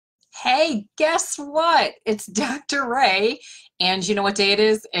Hey, guess what? It's Dr. Ray, and you know what day it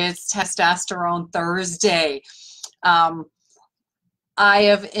is? It's Testosterone Thursday. Um, I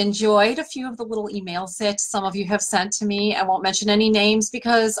have enjoyed a few of the little emails that some of you have sent to me. I won't mention any names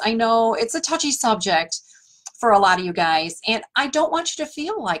because I know it's a touchy subject for a lot of you guys, and I don't want you to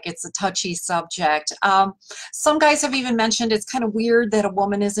feel like it's a touchy subject. Some guys have even mentioned it's kind of weird that a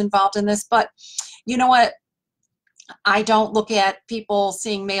woman is involved in this, but you know what? I don't look at people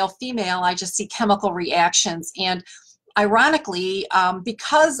seeing male, female, I just see chemical reactions. And ironically,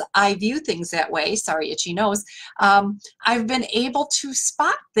 because I view things that way, sorry, itchy nose, I've been able to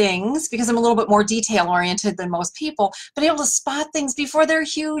spot things because I'm a little bit more detail oriented than most people, been able to spot things before they're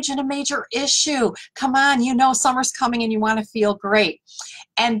huge and a major issue. Come on, you know summer's coming and you want to feel great.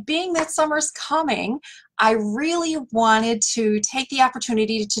 And being that summer's coming, I really wanted to take the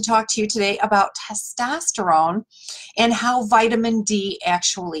opportunity to talk to you today about testosterone and how vitamin D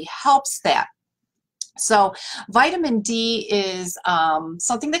actually helps that. So vitamin D is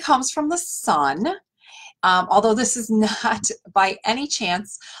something that comes from the sun. Although this is not by any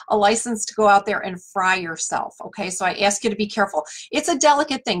chance a license to go out there and fry yourself, okay? So I ask you to be careful. It's a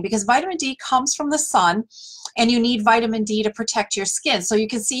delicate thing because vitamin D comes from the sun and you need vitamin D to protect your skin. So you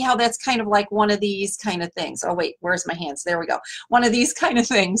can see how that's kind of like one of these kind of things. Oh wait, where's my hands? There we go. One of these kind of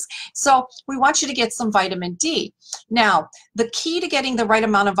things. So we want you to get some vitamin D. Now, the key to getting the right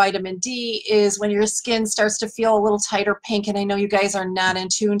amount of vitamin D is when your skin starts to feel a little tight or pink, and I know you guys are not in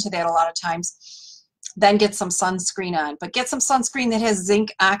tune to that a lot of times. Then get some sunscreen on. But get some sunscreen that has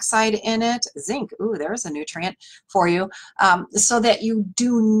zinc oxide in it. Zinc, ooh, there's a nutrient for you, so that you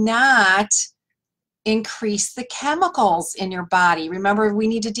do not increase the chemicals in your body. Remember, we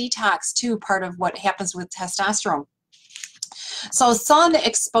need to detox too, part of what happens with testosterone. So sun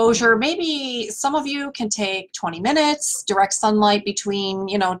exposure, maybe some of you can take 20 minutes, direct sunlight between,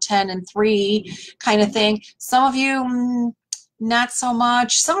 10 and 3 kind of thing. Some of you, not so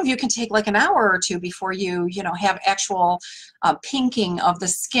much. Some of you can take like an hour or two before you, have actual pinking of the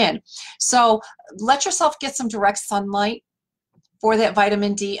skin. So let yourself get some direct sunlight for that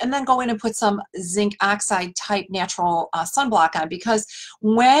vitamin D, and then go in and put some zinc oxide type natural sunblock on, because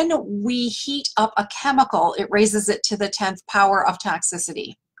when we heat up a chemical, it raises it to the 10th power of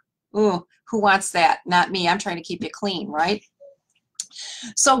toxicity. Ooh, who wants that? Not me. I'm trying to keep it clean, right?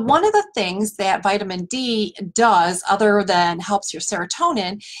 So one of the things that vitamin D does, other than helps your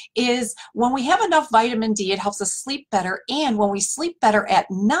serotonin, is when we have enough vitamin D, it helps us sleep better. And when we sleep better at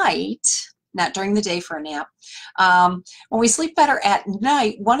night, not during the day for a nap, when we sleep better at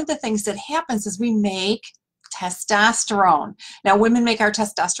night, one of the things that happens is we make testosterone. Now, women make our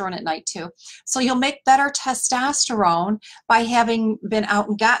testosterone at night too. So you'll make better testosterone by having been out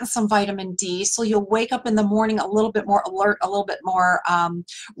and gotten some vitamin D. So you'll wake up in the morning a little bit more alert, a little bit more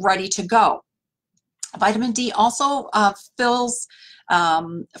ready to go. Vitamin D also fills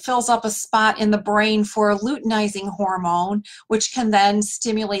up a spot in the brain for a luteinizing hormone, which can then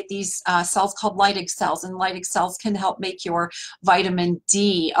stimulate these cells called Leydig cells, and Leydig cells can help make your vitamin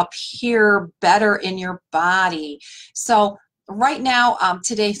D appear better in your body. So right now,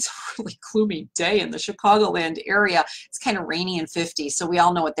 today's a really gloomy day in the Chicagoland area. It's kind of rainy and 50, so we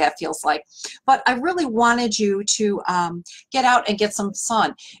all know what that feels like. But I really wanted you to get out and get some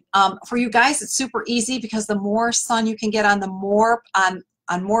sun. For you guys, it's super easy because the more sun you can get on, the more on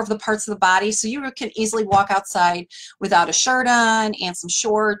more of the parts of the body. So you can easily walk outside without a shirt on and some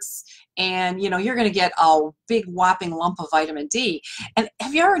shorts, and you're going to get a big whopping lump of vitamin D. And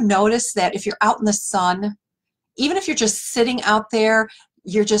have you ever noticed that if you're out in the sun, even if you're just sitting out there,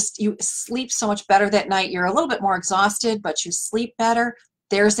 you sleep so much better that night. You're a little bit more exhausted, but you sleep better.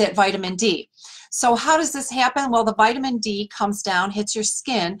 There's that vitamin D. So how does this happen? Well, the vitamin D comes down, hits your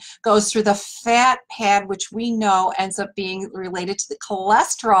skin, goes through the fat pad, which we know ends up being related to the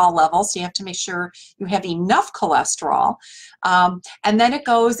cholesterol level. So you have to make sure you have enough cholesterol. And then it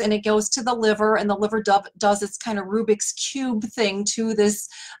goes to the liver, and the liver does its kind of Rubik's Cube thing to this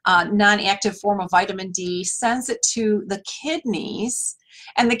non-active form of vitamin D, sends it to the kidneys,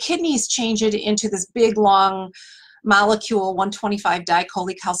 and the kidneys change it into this big, long molecule 125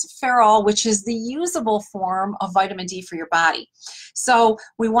 dicholecalciferol, which is the usable form of vitamin D for your body. So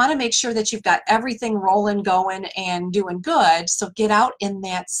we want to make sure that you've got everything rolling, going, and doing good. So get out in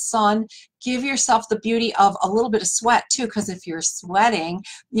that sun. Give yourself the beauty of a little bit of sweat too, because if you're sweating,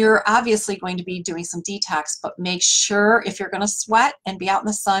 you're obviously going to be doing some detox, but make sure if you're going to sweat and be out in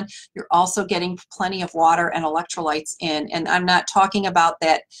the sun, you're also getting plenty of water and electrolytes in. And I'm not talking about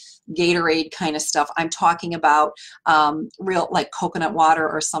that Gatorade kind of stuff. I'm talking about real, like coconut water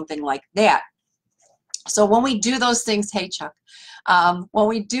or something like that. So when we do those things, hey Chuck, When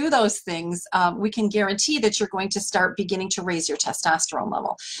we do those things, we can guarantee that you're going to start beginning to raise your testosterone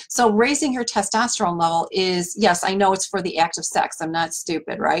level. So raising your testosterone level is, yes, I know it's for the act of sex. I'm not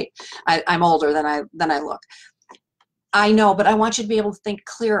stupid, right? I'm older than I look. I know, but I want you to be able to think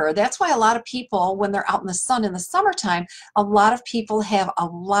clearer. That's why a lot of people, when they're out in the sun in the summertime, a lot of people have a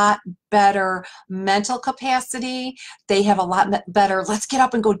lot better mental capacity. They have a lot better, let's get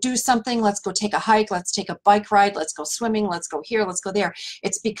up and go do something. Let's go take a hike. Let's take a bike ride. Let's go swimming. Let's go here. Let's go there.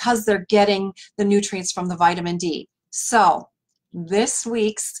 It's because they're getting the nutrients from the vitamin D. So this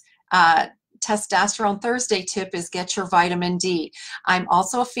week's Testosterone Thursday tip is get your vitamin D. I'm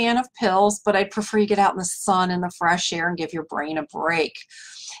also a fan of pills, but I prefer you get out in the sun and the fresh air and give your brain a break.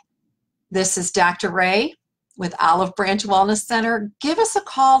 This is Dr. Ray with Olive Branch Wellness Center. Give us a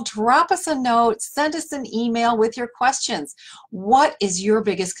call, drop us a note, send us an email with your questions. What is your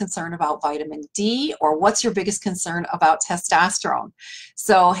biggest concern about vitamin D, or what's your biggest concern about testosterone?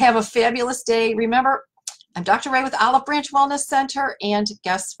 So have a fabulous day. Remember, I'm Dr. Ray with Olive Branch Wellness Center, and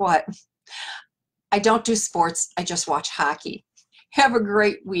guess what? I don't do sports, I just watch hockey. Have a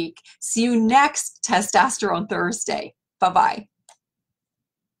great week. See you next Testosterone Thursday. Bye-bye.